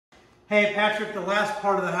Hey Patrick, the last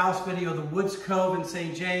part of the house video, the Woods Cove in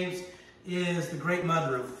St. James, is the great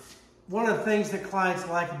mudroom. One of the things that clients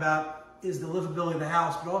like about is the livability of the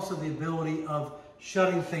house, but also the ability of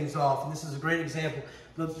shutting things off. And this is a great example.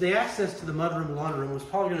 The access to the mudroom and laundry room was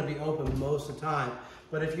probably going to be open most of the time.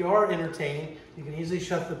 But if you are entertaining, you can easily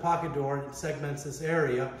shut the pocket door and it segments this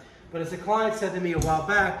area. But as a client said to me a while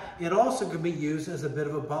back, it also could be used as a bit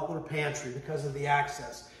of a butler pantry because of the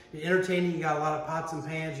access. You're entertaining, you got a lot of pots and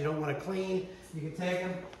pans you don't want to clean, you can take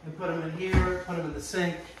them and put them in here, put them in the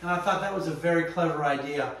sink, and I thought that was a very clever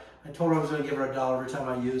idea. I told her I was going to give her $1 every time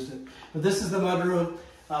I used it. But this is the mudroom,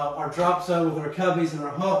 our drop zone with our cubbies and our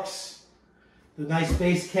hooks, the nice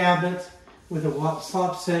base cabinet with a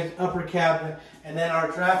slop sink, upper cabinet, and then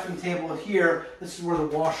our drafting table here. This is where the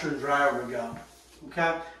washer and dryer would go.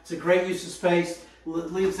 Okay, it's a great use of space.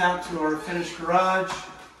 It leads out to our finished garage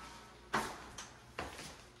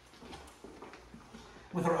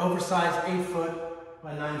with our oversized 8-foot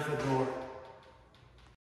by 9-foot door.